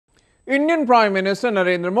Indian Prime Minister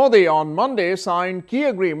Narendra Modi on Monday signed key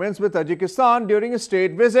agreements with Tajikistan during a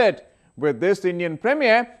state visit. With this, the Indian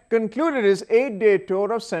Premier concluded his 8-day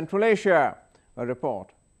tour of Central Asia. A report.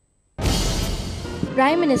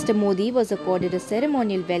 Prime Minister Modi was accorded a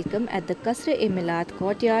ceremonial welcome at the Qasr-e-Millat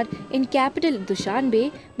courtyard in capital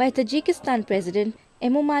Dushanbe by Tajikistan President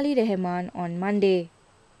Emomali Rahman on Monday.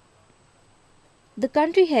 The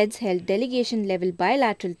country heads held delegation-level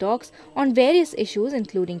bilateral talks on various issues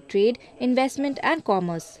including trade, investment and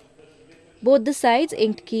commerce. Both the sides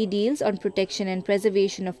inked key deals on protection and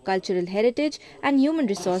preservation of cultural heritage and human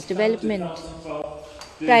resource development.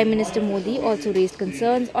 Prime Minister Modi also raised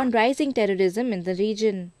concerns on rising terrorism in the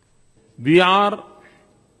region. We are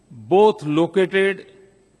both located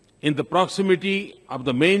in the proximity of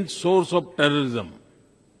the main source of terrorism.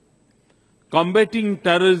 Combating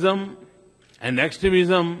terrorism and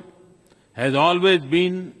extremism has always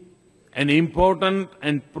been an important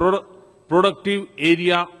and productive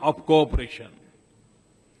area of cooperation.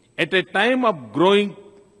 At a time of growing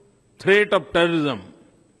threat of terrorism,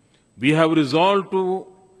 we have resolved to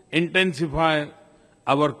intensify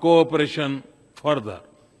our cooperation further.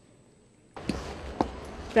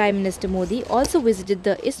 Prime Minister Modi also visited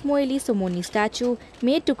the Ismaili Somoni statue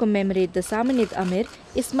made to commemorate the Samanid Amir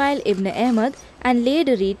Ismail ibn Ahmad and laid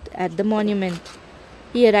a wreath at the monument.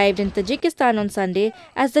 He arrived in Tajikistan on Sunday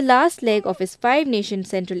as the last leg of his 5-nation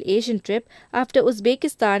Central Asian trip after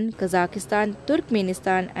Uzbekistan, Kazakhstan,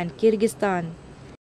 Turkmenistan and Kyrgyzstan.